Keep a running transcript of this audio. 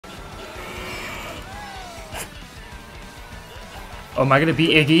Oh, am I gonna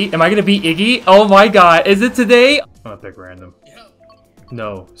beat Iggy? Am I gonna beat Iggy? Oh my god, is it today? I'm gonna pick random.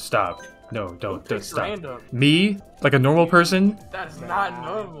 No, stop. No, don't stop. Random? Me? Like a normal person? That's not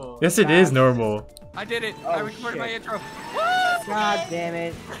normal. Yes, it is normal. I did it. I recorded my intro. God damn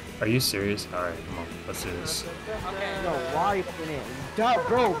it. Are you serious? Alright, come on. Let's do this. Okay. No, why are you putting it? Duh,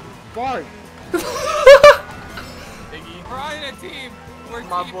 bro. Fart. Iggy, We're on a team. We're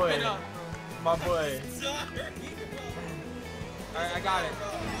my team boy. it up. My boy. Alright, I got it.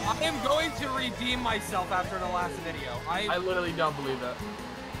 I am going to redeem myself after the last video. I literally don't believe that.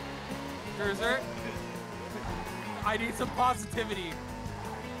 Cruiser, I need some positivity.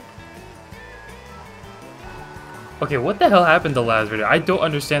 Okay, what the hell happened the last video? I don't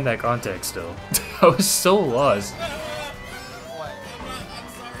understand that context still. I was so lost. What?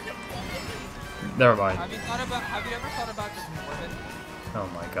 Never mind. Have you ever thought about just Morbid? Oh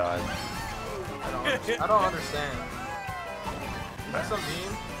my god. I don't understand. Is that some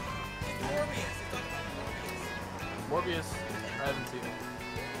meme? Morbius. I haven't seen it.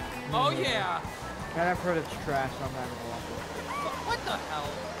 Oh yeah. And I've heard it's trash, so I'm not gonna watch What the hell?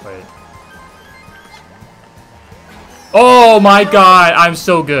 Wait. Oh my god, I'm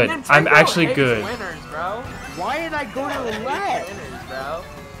so good. I'm actually hates good. Winners, bro. it. Why did I go to the left? Winners, bro.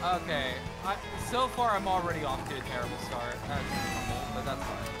 Okay. So far, I'm already off to a terrible start. That's normal, but that's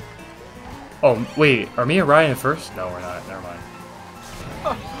fine. Oh, wait. Are me and Ryan first? No, we're not. Never mind.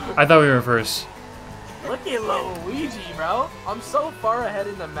 I thought we were first. Look at Luigi, bro. I'm so far ahead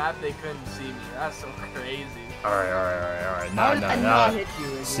in the map they couldn't see me. That's so crazy. Alright. How did I not hit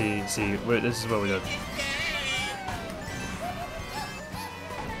you? See. Wait, this is what we do.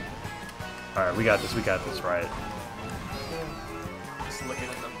 Alright, we got this, right. Just looking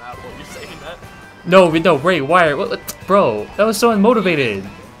at the map while you're saying that. No, wait, why? Bro, that was so unmotivated.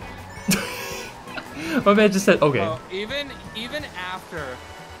 My man just said, okay. Bro, even after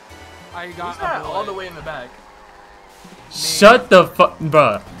I got Who's that all the way in the back? Shut the fuck,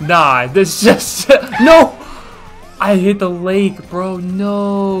 bruh. Nah, this just no. I hit the lake, bro.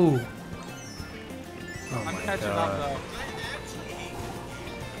 No. Oh I'm my catching up god. though.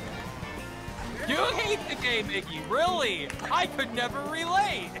 You hate the game, Iggy. Really? I could never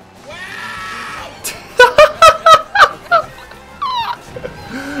relate.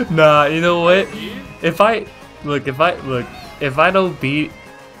 Nah, you know what? If I don't beat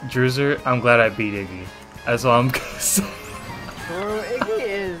Druzer, I'm glad I beat Iggy. That's all I'm gonna say. Bro,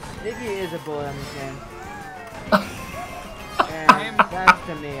 Iggy is a bully on this game. And that's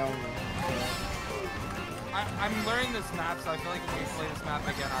to me only. I'm learning this map, so I feel like if we play this map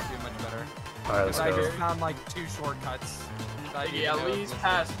again, I'll do much better. Alright, let's I go. just found like 2 shortcuts. Iggy, at least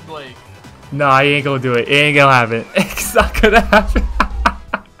past Blake. Nah, he ain't gonna do it. It ain't gonna happen. It's not gonna happen.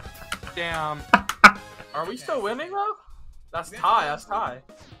 Damn. Are we still winning though? That's tie.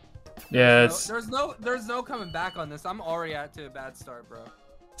 Yeah, it's. There's no coming back on this. I'm already out to a bad start, bro.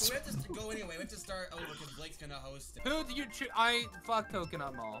 So we have to go anyway. We have to start over because Blake's gonna host it. Who do you choose? I fuck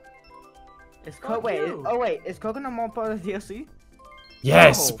Coconut Mall. Is Coconut Mall part of the DLC?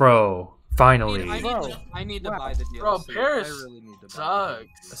 Yes, No. bro. Finally. I need to buy the DLC. Bro, Paris I really need to buy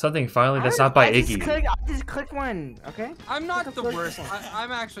sucks. Something finally that's not by I Iggy. just click one, okay? I'm not the Click worst. one.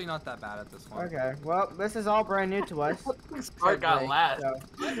 I'm actually not that bad at this one. Okay, well, this is all brand new to us. Spark got last. So.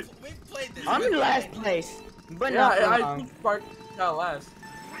 We've played this. I'm in last place, but Yeah, not for I long. think Spark got last.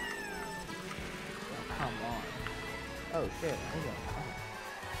 Come on. Oh shit.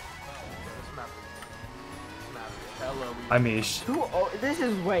 Hello. I mean, This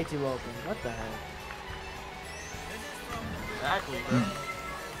is way too open. What the hell? Exactly, bro.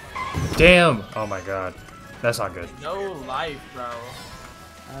 damn. Oh my god. That's not good. No life, bro.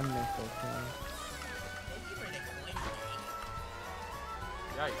 I missed it.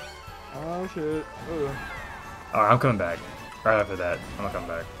 Yikes. Oh shit. Ugh. Alright, I'm coming back. Right after that, I'm gonna come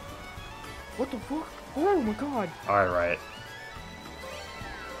back. What the fuck? Oh my god. Alright.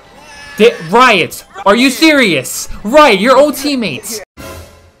 Riot! Are you serious? Riot, your own teammates!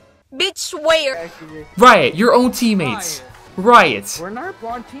 Bitch, where? Riot, your own teammates! Riot! We're not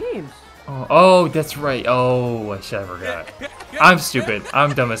on teams. Oh, that's right. Oh, I forgot. I'm stupid.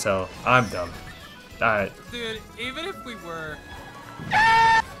 I'm dumb as hell. I'm dumb. Alright. Dude, even if we were.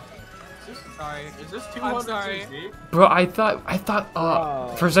 Sorry. Is this I'm 200 sorry. CC? Bro, I thought,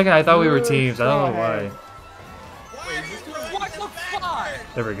 for a second I thought we were teams. I don't know why. Wait, is this 200? What the fuck?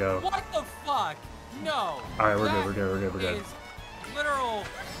 There we go. What the fuck? No. Alright, we're That good. is literal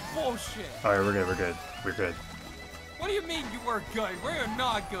bullshit. Alright, we're good. What do you mean you were good? We're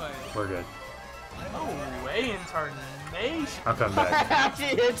not good. We're good. No way, Intar Nation. I'll come I back.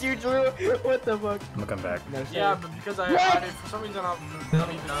 actually hit you, Drew. What the fuck? I'm gonna come back. No, Yeah, sorry. but because I did, for some reason I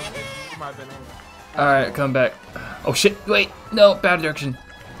don't even know if you might have been in. Alright, come back. Oh shit, wait, no, bad direction.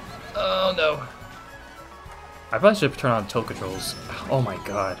 Oh no. I probably should turn on tilt controls. Oh my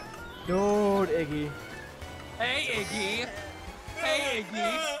god. Dude, Iggy. Hey, Iggy. Hey,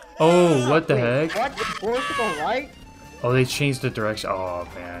 Iggy. Oh, what the Wait, heck? What? It's supposed to go right? Oh, they changed the direction. Oh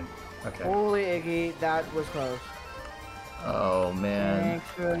man. Okay. Holy Iggy, that was close. Oh man. Thanks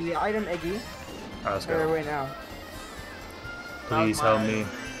for the item, Iggy. Alright, let's Where go. right now? Please help me.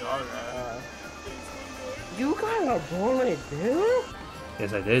 You got a bullet, dude?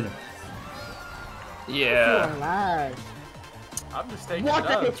 Yes, I did. You're Yeah. alive. I'm just taking Watch it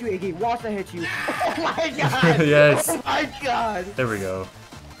that up. hit you, Iggy. Watch that hit you. Oh my god. Yes. Oh my god. There we go.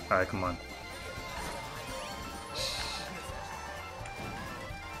 Alright, come on.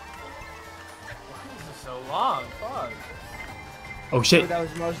 This is so long. Fuck. Oh Dude, shit. that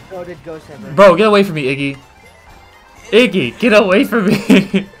was the most goated ghost ever. Bro, get away from me, Iggy. Iggy, get away from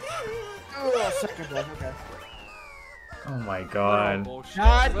me. Oh, second place, okay. Oh my Literal god. bullshit.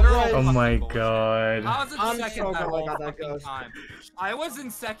 Not Literal good. Oh fucking my bullshit. god. I was in I'm second so that glad I whole got that fucking ghost. time. I was in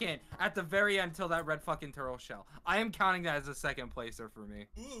second at the very end until that red fucking turtle shell. I am counting that as a second placer for me.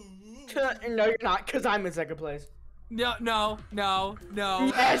 No, you're not, because I'm in second place. No, no, no, no.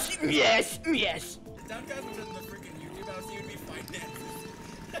 Yes, yes, yes. If that guy was in the freaking YouTube house, he would be finances.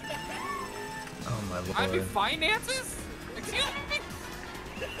 Oh my I'd be lord. finances? Excuse me?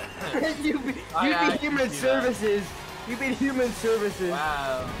 you be I human see that. services. You be human services.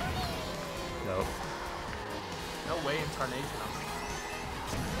 Wow. Nope. No way incarnation.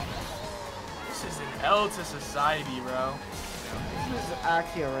 This is an L to society, bro. This is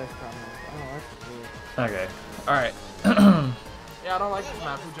actually a risk comment. Oh, that's weird. Okay. Alright. Yeah, I don't like this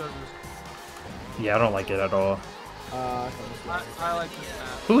map. Who chose this? Yeah, I don't like it at all. I like this map.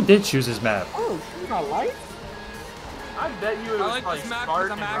 Who did choose this map? Oh, you got lights? I bet you it I was like probably this map Kart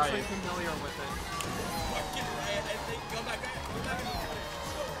because I'm and actually Riot. familiar with it. Fucking Riot, I think. Go back.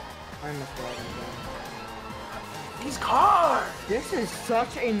 I missed it again. He's Kart! This is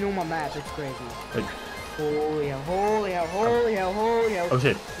such a normal map. It's crazy. Wait. Holy hell! Holy hell! Holy hell! Holy hell! Oh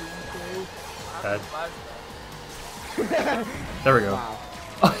shit. Bad. There we go. Wow.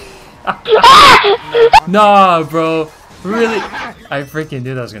 Nah, bro. Really? I freaking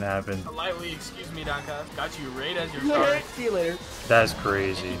knew that was gonna happen. Lightly, excuse me, Donka. Got you right as your Yeah, start. see you later. That's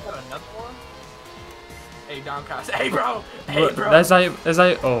crazy. You got another one? Hey, Donka. Hey, bro. Hey, Bro, bro. that's not.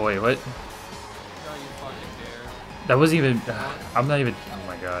 Oh wait, what? No, you fucking dare. That wasn't even. I'm not even. Oh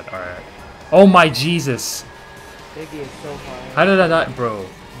my god. All right. Oh my Jesus. Biggie is so far ahead. How did I not, bro?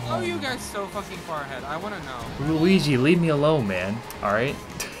 How are you guys so fucking far ahead? I want to know. Luigi, leave me alone, man. All right.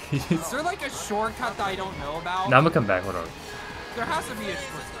 Is there like a shortcut that I don't know about? Now I'm gonna come back. Hold on. There has to be a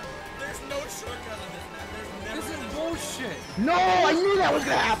shortcut. There's no shortcut on this map. There's This never is been. bullshit. No, I knew that was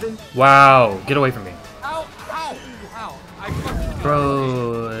gonna happen. Wow. Get away from me, Ow, ow, ow. I fucking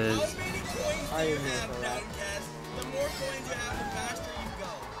bro. How many coins do I you didn't have, know that. Downcast? The more coins you have, the faster you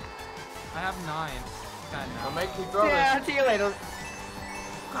go. I have 9. 10 now. Don't make me throw Yeah, see you later. this.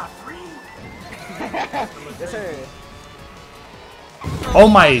 Got 3. Yes, sir. Oh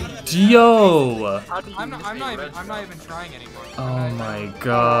my Dio. How did you I'm miss not a even. red I'm not shell? even trying anymore. Oh my Oh no, bro.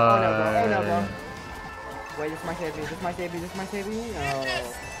 god. Wait, this might save me. This might save me. This might save me. No.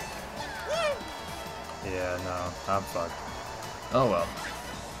 Yeah, no, I'm fucked. Oh well.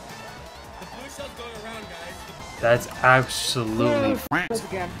 The blue shell's going around, guys. That's absolutely. Once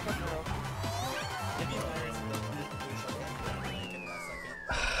again. It'd be hilarious if the blue shell was going in that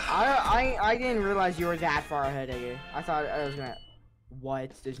second. I didn't realize you were that far ahead, Iggy. I thought I was gonna.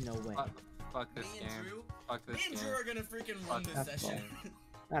 What? There's no way. Fuck this Me and game. Drew, Fuck me this and game. Drew are gonna freaking run this That's session.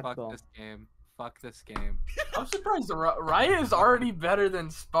 That's Fuck cool. this game. Fuck this game. I'm surprised Riot is already better than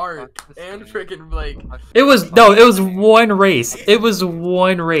Spark Fuck this and game. freaking Blake. It was no. It was one race. It was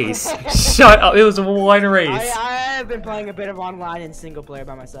one race. Shut up. It was one race. I have been playing a bit of online and single player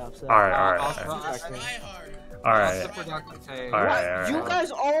by myself. So. All right. All right. Also, All right. Try hard. All That's right. the productive take. All What? right. You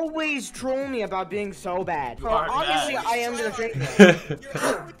guys always troll me about being so bad. So are obviously bad. I am gonna drink it. You're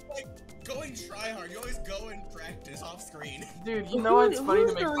always like going try hard. You always go and practice off screen. Dude, you know what's funny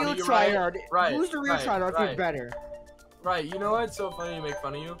to make fun of you, Riot? Right. Who's the real right, tryhard? right. Who's better? Right, you know what's so funny to make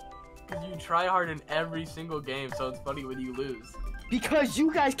fun of you? Because you try hard in every single game, so it's funny when you lose. Because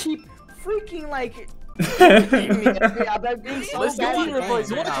you guys keep freaking like. about being so Listen bad to at your games. voice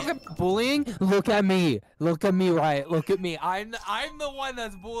You right want to now. talk about bullying? Look at me. Look at me, right? Look at me. I'm the one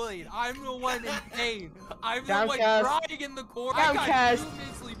that's bullied. I'm the one in pain. I'm the one Downcast. crying in the corner. I got Downcast. 2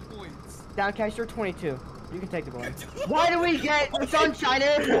 measly points. Downcast, you're 22. You can take the blame. Why do we get the Sunshine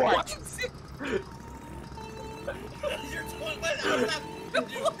Airport? You're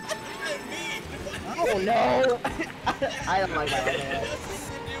Oh no! I don't like that.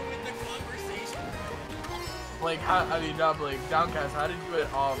 Blake, I mean, not Blake, Downcast, how did you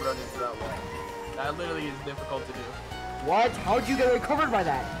at all run into that wall? That literally is difficult to do. What? How'd you get recovered by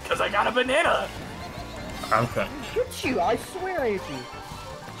that? Because I got a banana! I'm cut. Hit you! I swear I hit you.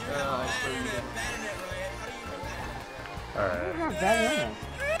 I Alright. don't have banana.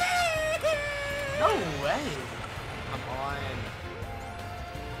 No way! Come on.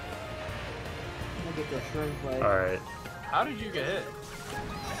 I'm gonna get the shrimp plate. Alright. How did you get hit?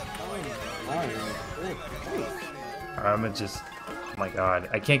 I'm gonna just. Oh my god.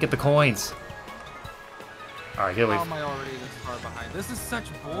 I can't get the coins. Alright, get away. How am I already this far behind? This is such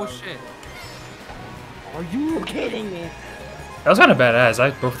bullshit. Are you kidding me? That was kind of badass. I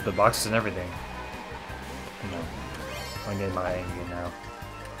broke through the boxes and everything. No. I'm getting my anger now.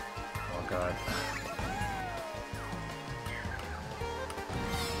 Oh god.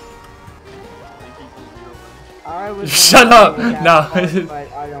 I was Shut gonna up! go with that No. part,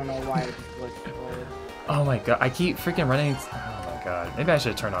 but I don't know why it glitched forward. Oh my god. I keep freaking running. Oh my god. Maybe I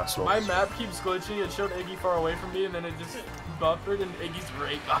should turn off slow. My map keeps glitching. It showed Iggy far away from me, and then it just buffered, and Iggy's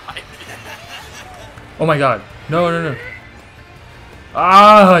right behind me. Oh my god. No, no, no.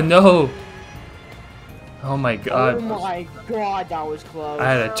 Ah, no. Oh my god. Oh my god, that was close. I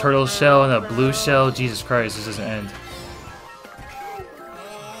had a turtle shell and a blue shell. Jesus Christ, this doesn't end.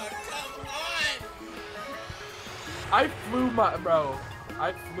 I flew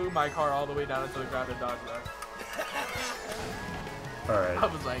my car all the way down into the ground and dodged that. I Alright.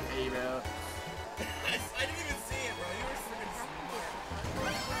 was like, hey, bro. I didn't even see it, bro. You were freaking smart. All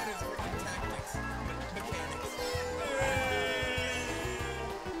you had is freaking tactics. Mechanics.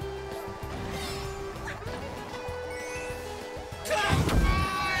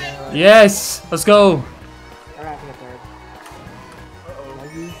 Yes! Let's go! I'm not gonna third. Uh-oh. Are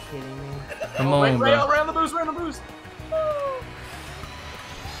you kidding me? Come Oh, wait, on, Ray bro. on the boost, Ray on the boost. That's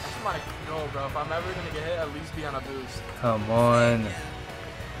my goal, bro. If I'm ever gonna get hit, at least be on a boost. Come on.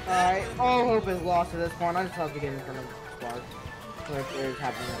 Alright, all hope is lost at this point. I just have to get in front of Spark. Which is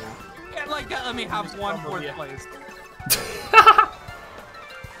happening right now. Yeah, like that. Let me have one fourth place.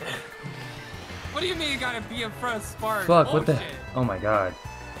 What do you mean you gotta be in front of Spark? Fuck, what the? Bullshit. Oh my god.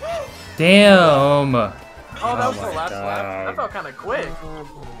 Damn! Oh, that was my the last lap. God. That felt kind of quick. Well,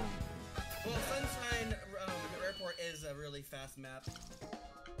 Sunshine Airport is a really fast map.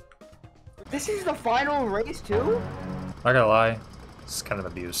 This is the final race too? Not gonna lie. It's kind of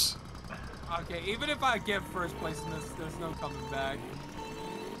abuse. Okay, even if I get first place in this, there's no coming back.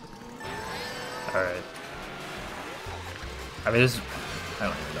 Alright. I mean, this. I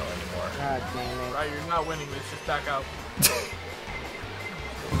don't even know anymore. God damn it. Right, you're not winning this. Just back out.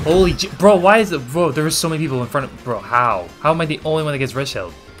 Holy bro, why is it? Bro, there were so many people in front of. Bro, how? How am I the only one that gets red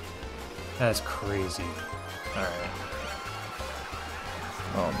shelled? That's crazy. Alright.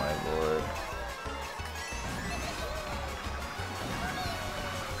 Oh my lord.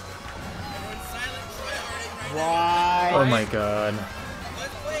 Everyone's silent, tryharding right Why? Oh my god. now.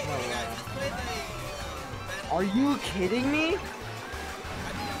 Let's play, hey guys, let's play the battle. Are you kidding me?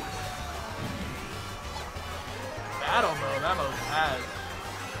 Battle mode. That mode's ass.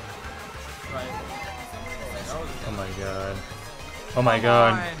 Right. Oh my god. Oh my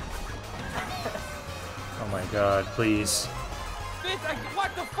god. Fine. Oh my god, please. Bitch,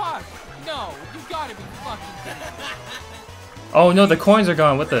 what the fuck? No, you gotta be fucking kidding me. Oh no, the coins are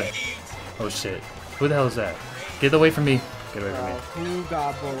gone. What the? Oh shit. Who the hell is that? Get away from me. Get away from me. Who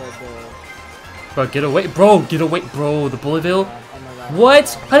got bullet bill? Bro, get away. Bro, get away. Bro, the Bulletville. Oh my god.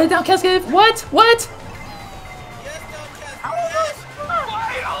 What? How did Downcast get it? What? What?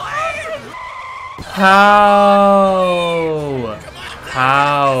 How?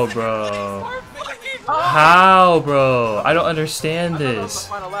 How, bro? How, bro? I don't understand That was the this.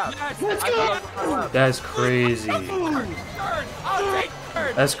 final lap. Yes, I thought that was the final lap. That's crazy. third. I'll take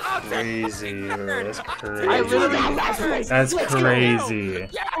third. That's I'll take crazy, fucking bro. That's I crazy. literally. That's crazy.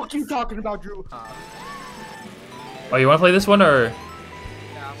 What are you talking about, Drew? Oh, you want to play this one or? Yeah,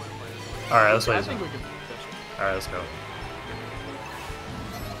 I'm gonna play this. All right, let's play I this one. think we can finish it. All right, let's go.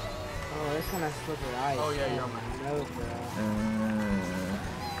 Oh, this one has slippery ice. Oh, yeah, you're on my nose, bro.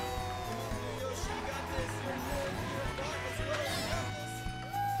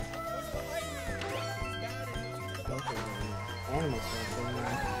 Animal stuff,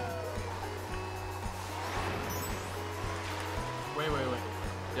 Wait.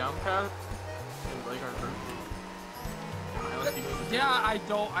 Downcast? And Blake aren't hurt. Alright, let's keep moving. Yeah, I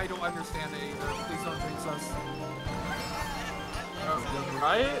don't understand it either. Please don't jinx us.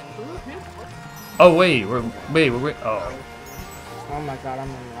 Right? Oh wait, we're oh. Oh my god, I'm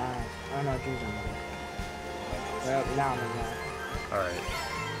in line. I don't know what you're doing. Well, now I'm in line. All right.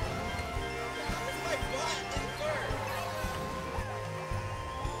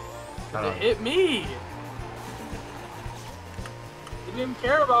 It hit me. He didn't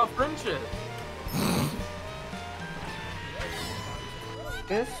care about friendship.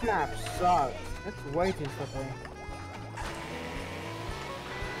 This map sucks. It's way too slippery.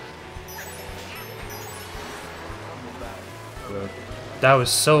 That was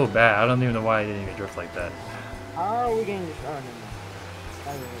so bad. I don't even know why I didn't even drift like that. How are we getting this? Oh, no, no.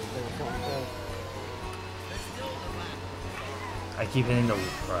 That was so close. I keep hitting the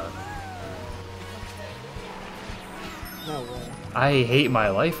No way. I hate my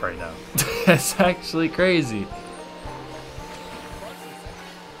life right now. That's actually crazy.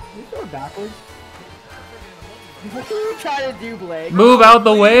 You go backwards? What are you trying to do, Blake? Move out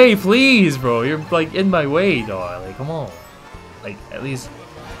the way, please, bro. You're like in my way, dog. Like, come on. Like, at least.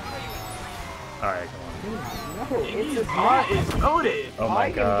 Alright, come on. No, it's a Bot is goated. Oh my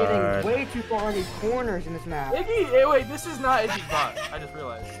I'm god. getting way too far in these corners in this map. Iggy, hey, wait, this is not Iggy's bot. I just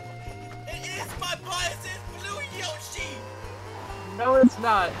realized. It is my bot. It says Blue Yoshi. No, it's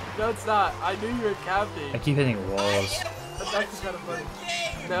not. No, it's not. I knew you were I captain. keep hitting walls. That's actually kind of funny.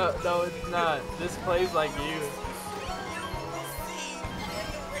 No, no, it's not. This plays like you.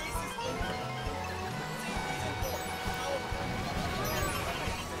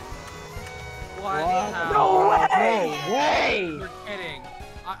 What? No way! No way! You're kidding.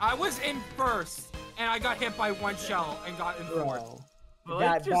 I was in first, and I got hit by one shell and got in fourth. Bro. Blake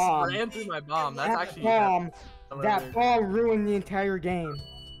That just bomb. ran through my bomb. That's That actually bomb, hilarious. that bomb ruined the entire game.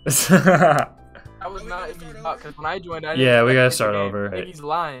 That was not Iggy's bot because when I joined, I didn't Yeah, we gotta spectate start the game. over. Iggy's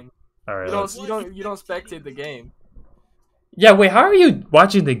lying. Alright, You let's. you don't spectate the game. Yeah, wait, how are you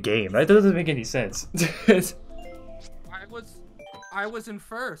watching the game? That doesn't make any sense. I was in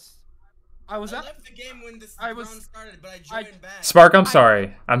first. I was I up. left the game when this I was- round started, but I joined back. Spark, I'm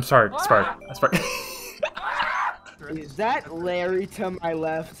sorry. I'm sorry, Spark. Spark. Is that Larry to my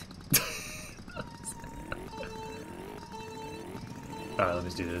left? Alright, let me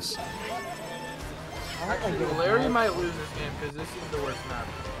do this. Actually, Larry might lose this game because this is the worst map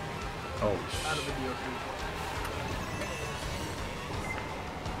Oh, out of the DOC.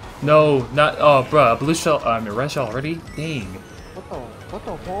 no, not. Oh, bruh, a blue shell. A red shell already? Dang. What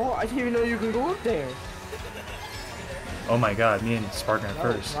the hell? I didn't even know you can go up there. Oh my god, me and Spark ran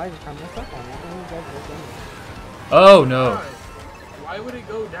first. Why did I mess up on it? Oh no. Why? Why would it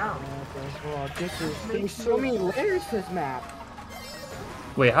go down? Well, there's so many layers to this map.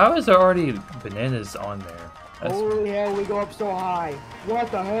 Wait, how is there already bananas on there? That's, Holy hell, we go up so high. What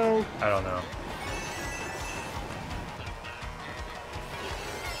the hell? I don't know.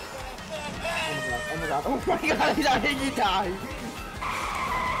 Oh my god, oh my god, he's not he died.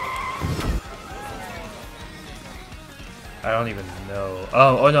 I don't even know.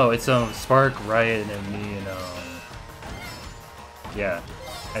 Oh no, it's Spark, Riot, and then me and yeah.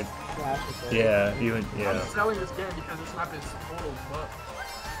 Yeah, even I'm yeah. selling this game because this map is total butt.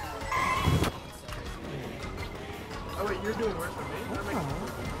 Oh wait, you're doing worse than me? That makes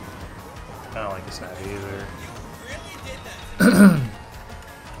sense. I don't like this map either. I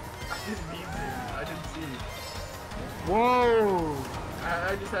didn't mean to. I didn't see. Whoa.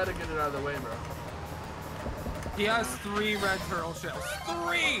 I just had to get it out of the way, bro. He has 3 red turtle shells. 3!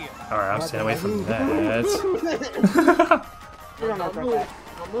 Alright, I'm staying away from that. You're not Don't move.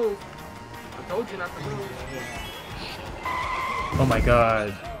 Don't move. I told you not to move. Oh my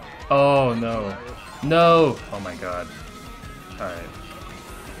god. Oh no. No! Oh my god. Alright.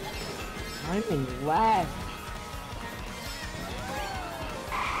 I'm in last.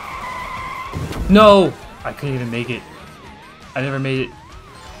 No! I couldn't even make it. I never made it.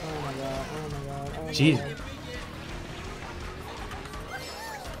 Oh my god, oh my god, oh my Jeez. god.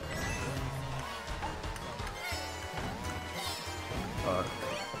 Fuck.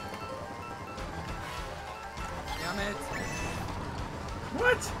 Damn it.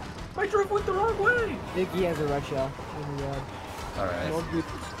 What? My drift went the wrong way. Vicky has a red shell. Oh my god. Alright.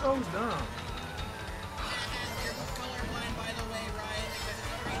 So dumb. You're colorblind, by the way, Ryan, because it's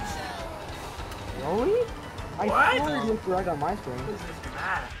green shell. Really? I What? swear you looked right on my screen. What is this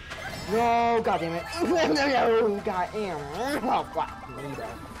map? No, god damn it. No, god damn. Oh, fuck. Sorry. Come on,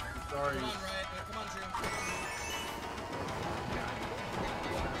 Ryan. Come on, Drew.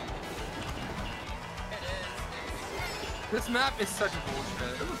 This map is such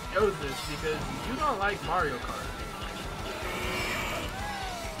bullshit. Who chose this? Because you don't like Mario Kart.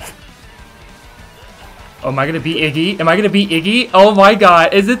 Oh, am I gonna beat Iggy? Am I gonna beat Iggy? Oh my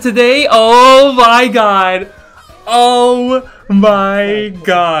god. Is it today? Oh my god. Oh my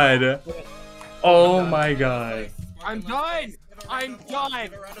god. Oh my god. I'm done. I'm done.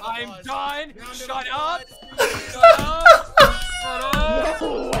 I'm done. Shut up. Shut up. Shut up.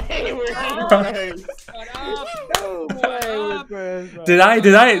 No way we're Shut up. No way we're first, bro. Did I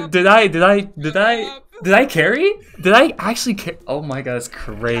carry? Did I actually carry? Oh my god, that's You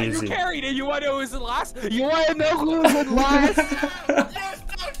crazy. carried it. You want to know who was the last? You want to know who was last? Yes,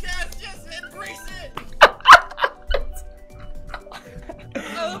 Outcast, just embrace it.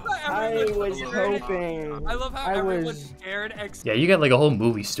 I was hoping. I love how I everyone was- scared. Yeah, you got like a whole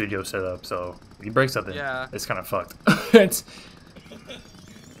movie studio set up, so if you break something, Yeah. it's kind of fucked. It's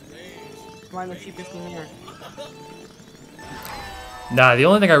Find the cheapest thing here. nah. The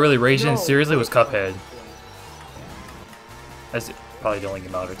only thing I really raged in No. seriously was Cuphead. That's probably the only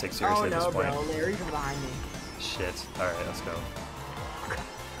game I'll ever take seriously Oh at no, this point. bro. Larry's behind me. Shit. All right, let's go.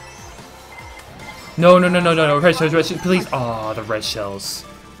 No, red shells, please. Oh, the red shells.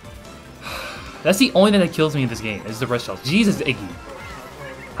 That's the only thing that kills me in this game is the red shells. Jesus, Iggy.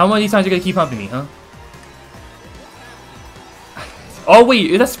 How many times are you gonna keep pumping me, huh? Oh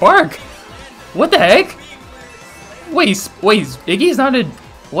wait, that's Spark. What the heck? Wait, Iggy's not a.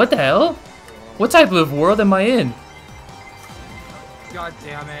 What the hell? What type of world am I in? God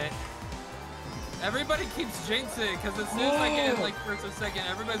damn it. Everybody keeps jinxing because as soon as I get in like first or second,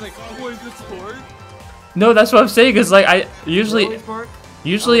 everybody's like, oh, is this hard? No, that's what I'm saying. Cause like I usually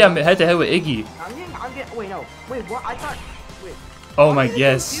Really, I'm head to head with Iggy. I'm getting. Wait, no. Wait, what? I thought. Wait. Oh my I'm getting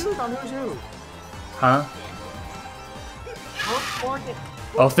yes. confused on who's who. Huh? What sport did-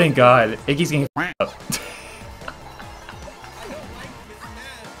 Oh thank God. Iggy's getting up. I don't like this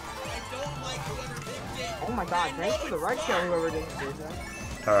map. I don't like whoever picked it. Oh my god, thanks for the red shell, whoever did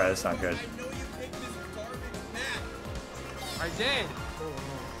that. All right, that's not good. I know you picked this garbage map. I did.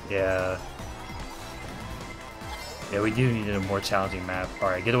 Yeah. Yeah, we do need a more challenging map. All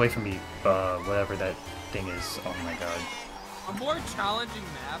right, get away from me. Whatever that thing is. Oh my God. A more challenging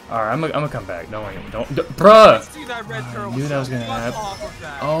map. All right, I'm gonna come back. No, bruh. Let's see that red turtle. knew that was gonna Fuck happen. off of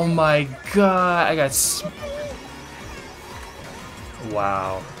that. Oh my God, I got.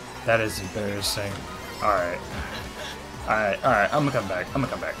 Wow, that is embarrassing. All right. I'm gonna come back. I'm gonna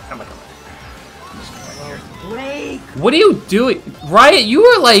come back. I'm just come back here. Blake! What are you doing, Riot? You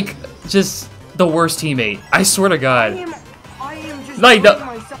are like just the worst teammate. I swear to God. I am just Like like the-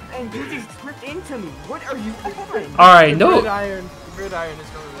 myself and you just tripped into me. What are you doing? All right, The no. gridiron is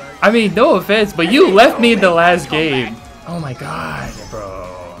coming back. I mean, no offense, but you left me in the last game. Oh my God,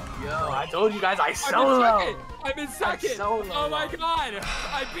 bro. Yo, I told you guys I I'm in solo. second. I'm in second. solo Oh my now. God.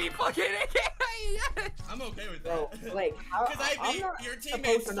 I beat fucking yes. I'm okay with Bro, that. Blake, how, Because I I'm beat not your supposed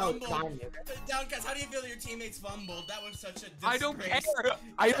teammates to know fumbled. time, dude. Downcast, how do you feel that your teammates fumbled? That was such a disgrace. I don't care.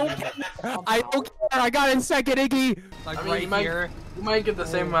 I don't care. I don't care. I got in second, Iggy. Like I mean, right you might, here. you might get the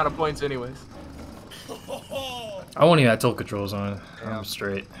same amount of points anyways. Oh, I won't even have tilt controls on. Yeah. I'm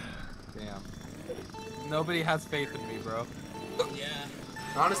straight. Damn. Nobody has faith in me, bro. yeah.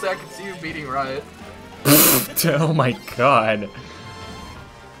 Honestly, I can see you beating Riot. Oh my God.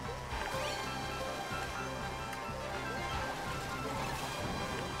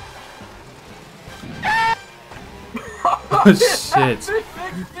 Oh shit.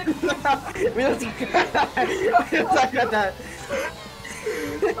 We don't talk about that.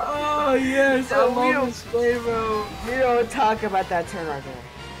 Oh yes, I Yo, we love don't- this play, bro. We don't talk about that turn right there.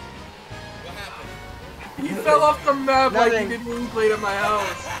 What happened? He fell off the map like Nothing. he did when he played at my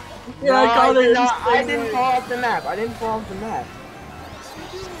house. No, I caught it. I didn't fall off the map. I didn't fall off the map.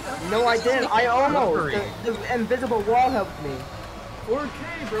 No, I didn't. I almost. The invisible wall helped me.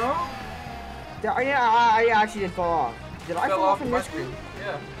 4K, bro. I actually didn't fall off. Did I Fell fall off off on my your screen? screen.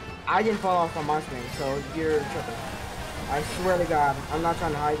 Yeah. I didn't fall off on my screen, so you're tripping. I swear to God, I'm not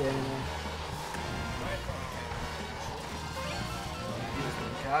trying to hide it anymore. You just been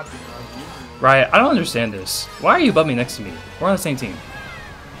capping, bro. Riot, I don't understand this. Why are you above me next to me? We're on the same team.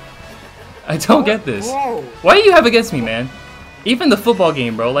 I don't get this. Whoa! Why do you have against me, man? Even the football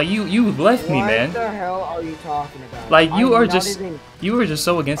game, bro. Like you left me, What man. the hell are you talking about? Like you I'm are not just even- you were just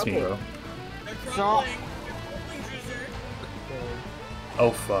so against me, Okay. bro. They're So- crumbling. They're crumbling, Drizzer.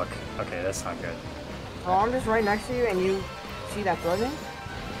 Oh fuck. Okay, that's not good. So I'm just right next to you, and you see that building?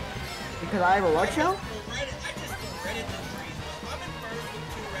 Because I have a red shell? I just threw red at the trees, bro. I'm in first with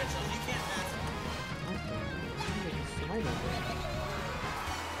 2 red shells. You can't pass me.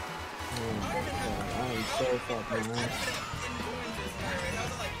 I am so fucking I've mad. been in coins this entire race. I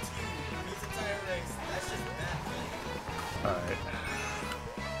was like 2 this entire race. That's just bad. Alright.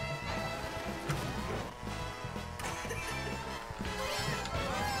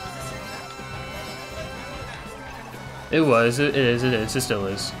 It was. It is. It is. It still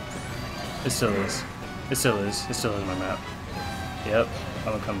is. It still is. It still is. It still is my map. Yep. I'm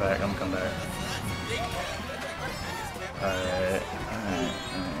gonna come back. I'm gonna come back. Alright. Alright.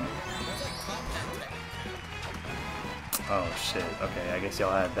 Oh shit. Okay, I guess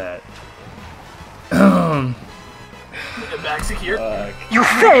y'all had that. Get back secure. You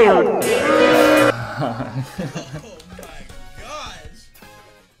failed!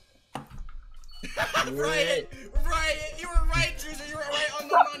 Riot, you were right, Juicer. You were right on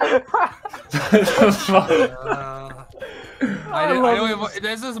the money. I don't even.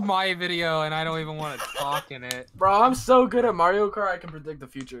 This is my video, and I don't even want to talk in it. Bro, I'm so good at Mario Kart. I can predict the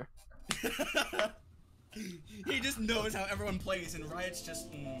future. He just knows how everyone plays, and Riot's just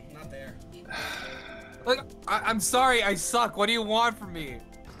not there. Look, I'm sorry, I suck. What do you want from me?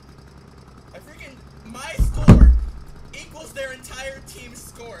 My score equals their entire team's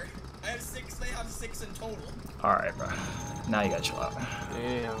score. I have 6. They have 6 in total. All right, bro. Now you gotta chill out.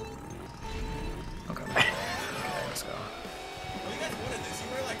 Damn. Okay. Okay, let's go. Well, you guys wanted this. You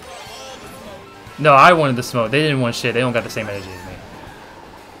were like, all the smoke. No, I wanted the smoke. They didn't want shit. They don't got the same energy as me. Yeah,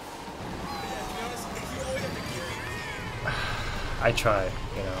 to be honest, you always have to carry your team. I try.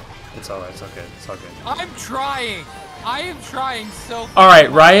 You know, it's all right. It's all good. It's all good. I'm trying. I am trying so. All right,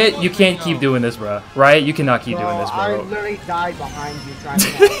 Riot, you can't keep doing this, bro. Riot, you cannot keep doing this, I bro. literally died behind you trying to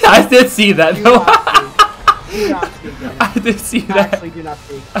help. I did see that. Do though. not speak. Do not speak, Dennis. I did see that. Actually, do not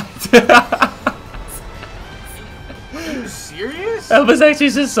speak. Are you serious? That was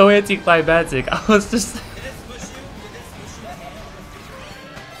actually just so anticlimactic. I was just.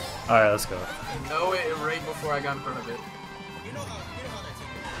 All right, let's go. No, it right before I got in front of it. You know how that team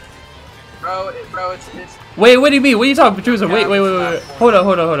Bro, it's Wait, what do you mean? What are you talking, Producer? Wait. Hold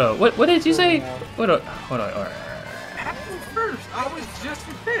on. What did you say? Hold on. All right. happened first. I was just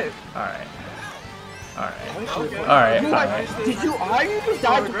a fifth. All right. Okay. All right. Did you? I just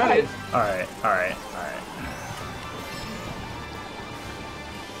died twice. All right.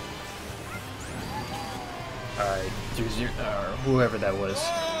 All right, whoever that was.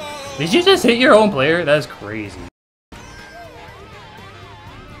 Did you just hit your own player? That's crazy.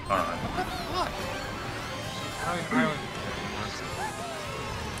 Alright.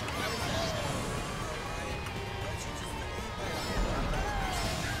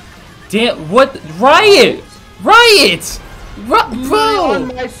 Damn, what? Riot! Bro! On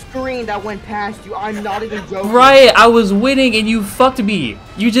my screen that went past you. I'm not even joking. Riot, I was winning and you fucked me.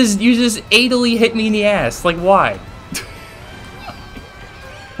 You just anally hit me in the ass. Like, why?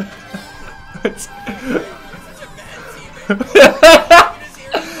 It's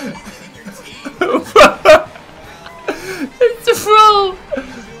bro.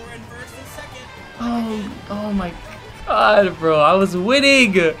 Oh my god, bro! I was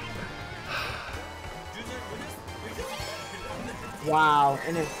winning. Wow,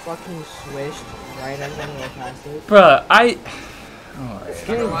 and it fucking swished right as I went past it. Bruh, This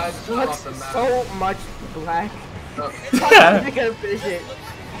game sucks so much black. Yeah. I gotta finish it.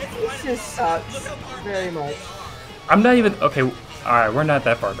 This just sucks very much. I'm not even okay. All right, we're not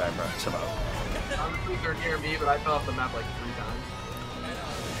that far back, bro. Chill out. Honestly, they're near me, but I fell off the map like 3 times.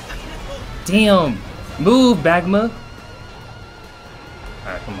 Damn, move, Bagma. All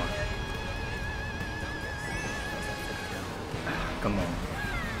right, come on. Come on.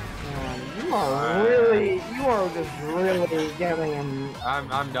 You are just really getting him.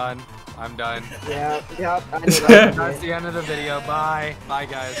 I'm done. I'm done. Yep, I knew that. That's the end of the video. Bye,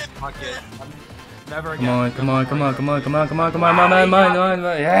 guys. Fuck it. Never again. Come on.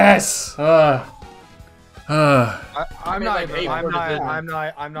 Yes. I'm not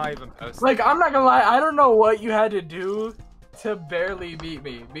even posting. Like, I'm not gonna lie, I don't know what you had to do to barely beat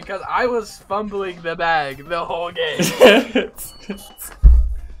me, because I was fumbling the bag the whole game.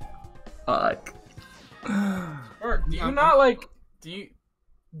 Fuck. Or do you not like, do you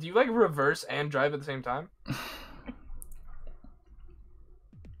like reverse and drive at the same time?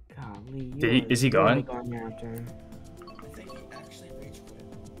 Golly, Is he gone? I think he actually rage quit.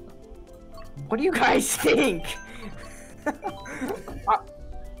 What do you guys think?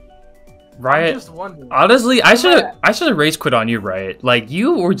 Riot. I'm just wondering. Honestly, I should have rage quit on you, Riot. Like,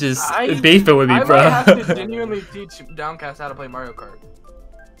 you were just beefing with me, I bro. might have to genuinely teach Downcast how to play Mario Kart.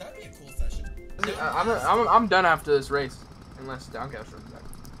 That'd be a cool session. I'm done after this race, unless Downcast runs back.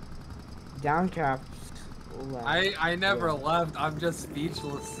 Downcap. I never left. I'm just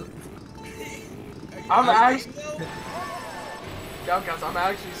speechless. I'm actually Downcast. I'm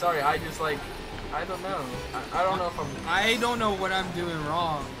actually sorry. I just like, I don't know. I don't know if I'm. I don't know what I'm doing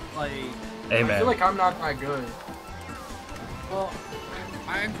wrong. Like, Hey, I man. feel like I'm not that good. well,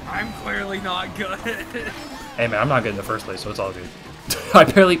 I'm clearly not good. Hey man, I'm not good in the first place, so it's all good. I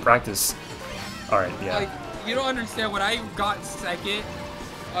barely practice. Alright, yeah. Like, you don't understand, when I got second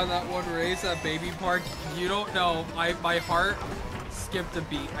on that one race at Baby Park, you don't know, my heart skipped a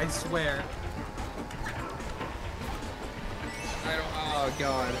beat, I swear. Oh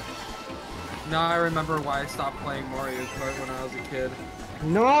god. Now I remember why I stopped playing Mario Kart when I was a kid.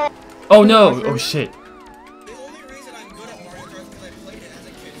 No! Oh no! Oh shit. The only reason I'm good at Mario Kart is because I played it as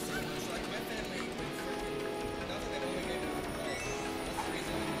a kid so much. Like, my family would freaking... Not that they only gave me to play. That's the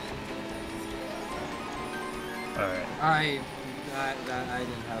reason I'm Alright. I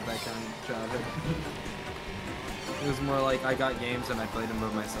didn't have that kind of childhood. It was more like I got games and I played them by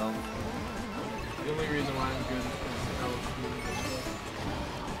myself. The only reason why I'm good is because I was good.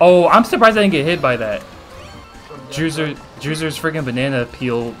 Oh, I'm surprised I didn't get hit by that. Juizer's freaking banana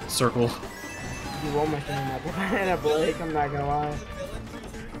peel circle. You won't mention that banana, Blake, I'm not gonna lie.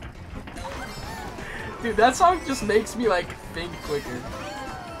 Dude, that song just makes me like think quicker.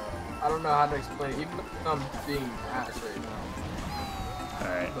 I don't know how to explain it, even though I'm being ass right now.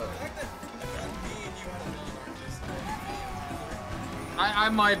 Alright. I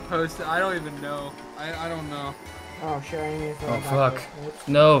might post it, I don't even know. I don't know. Oh, sharing it. Oh fuck.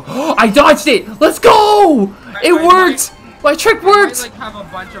 No. I dodged it! Let's go! It worked! My trick I might, worked! like, have a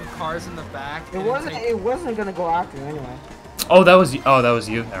bunch of cars in the back. It wasn't gonna go after you anyway. Oh, that was you. Oh, that was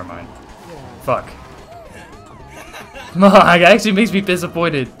you. Never mind. Yeah. Fuck. It actually makes me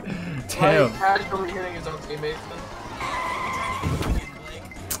disappointed. Damn. Casually hitting his own teammates.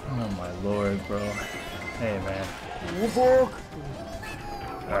 Oh my lord, bro. Hey man. Whoop.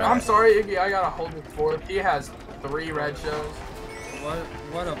 Alright. I'm sorry, Iggy, I gotta hold it forth. He has 3 red shells.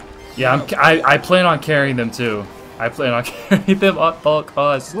 What a... Yeah, I plan on carrying them too. I plan on carrying them at all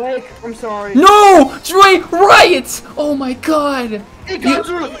costs. Blake, I'm sorry. No! Dre, Riot! Oh my god! It got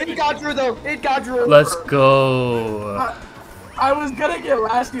Drew! It got Drew though! It got Drew! Let's go. I was gonna get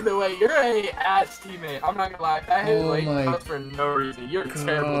last either way. You're a ass teammate. I'm not gonna lie. That hit late shots for no reason. You're a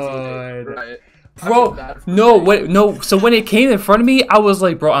terrible teammate. Right. Bro, no, wait, no. So when it came in front of me, I was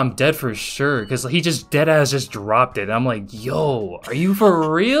like, bro, I'm dead for sure. Because he just dead ass just dropped it. And I'm like, yo, are you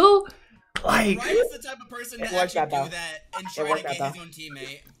for real? Like, Ryan's the type of person to actually do that and try to get his own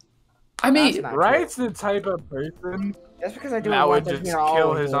teammate. I mean, Ryan's the type of person that's because I do that would want just to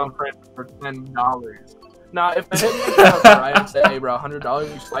kill his own friend for $10. Now, if I hit me up, Ryan say, hey, bro,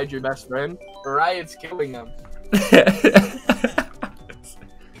 $100, you slide your best friend, Ryan's killing him.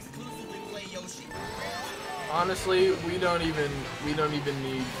 Honestly, we don't even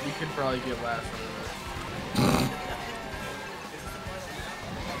need. We could probably get last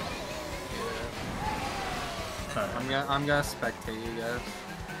on I'm gonna spectate you guys.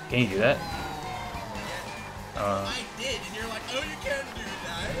 Can you do that? I did, and you're like, oh, you can't do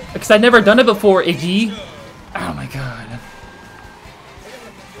that. Because I've never done it before, Iggy. Oh my god.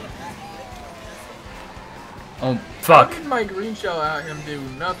 Oh, fuck. How did my green shell out him do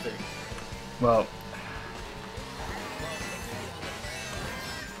nothing? Well.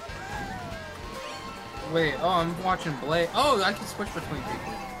 Wait, oh, I'm watching Blake. Oh, I can switch between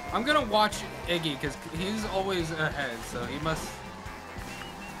people. I'm gonna watch Iggy because he's always ahead, so he must.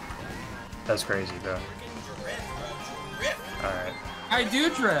 That's crazy, bro. Alright. I do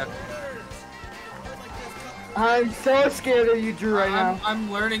drift. I'm so scared of you, Drew, right now. I'm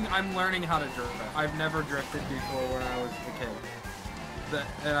learning how to drift. I've never drifted before when I was a kid.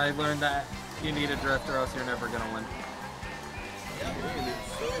 And I learned that you need a drift or else you're never gonna win.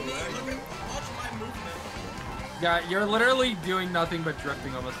 Yeah, you're literally doing nothing but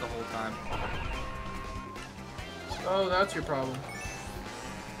drifting almost the whole time. Oh, that's your problem.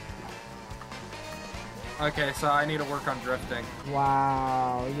 Okay, so I need to work on drifting.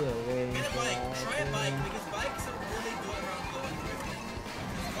 Wow, you're waiting for Try a that. bike, because bikes are really good around going drifting.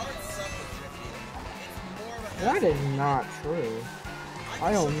 Karts suck with drifting. It's more of a That is not true.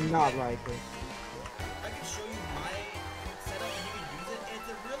 I do not like it. I can show you my setup and you can use it. It's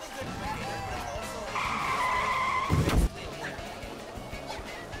a really good drifting, but also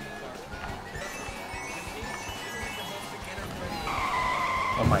basically a win.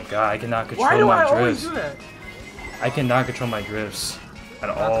 Oh my god, I cannot control Why do my I always drifts. do that? I cannot control my drifts at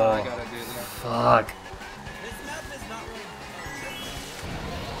That's all. what I gotta do there. Fuck. This map is not really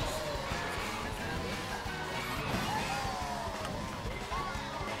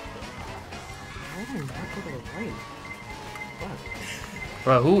I didn't go to the right. Fuck.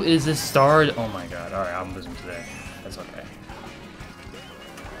 Bro, who is this star? Oh my god. Alright, I'm losing today. That's okay.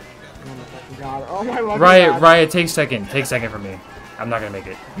 Oh my fucking god. Oh my fucking Riot, god. Riot, take second. Take second from me. I'm not gonna make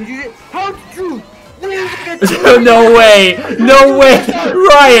it. Did you how Drew? No way! No way!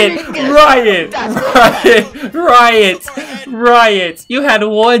 Riot! You had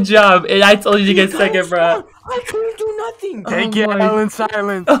one job, and I told you to get second, bro. I couldn't do nothing. Take it, Ellen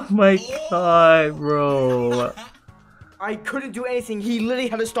Silence. Oh my god, bro. I couldn't do anything. He literally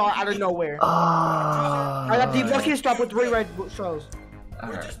had to start out of nowhere. Ah. I got the luckiest stop with 3 red shells.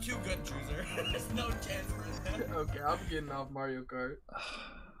 We're just too good, Chooser. There's no chance for that. Okay, I'm getting off Mario Kart.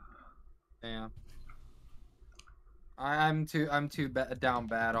 Damn. I'm too down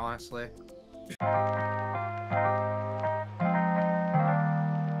bad, honestly.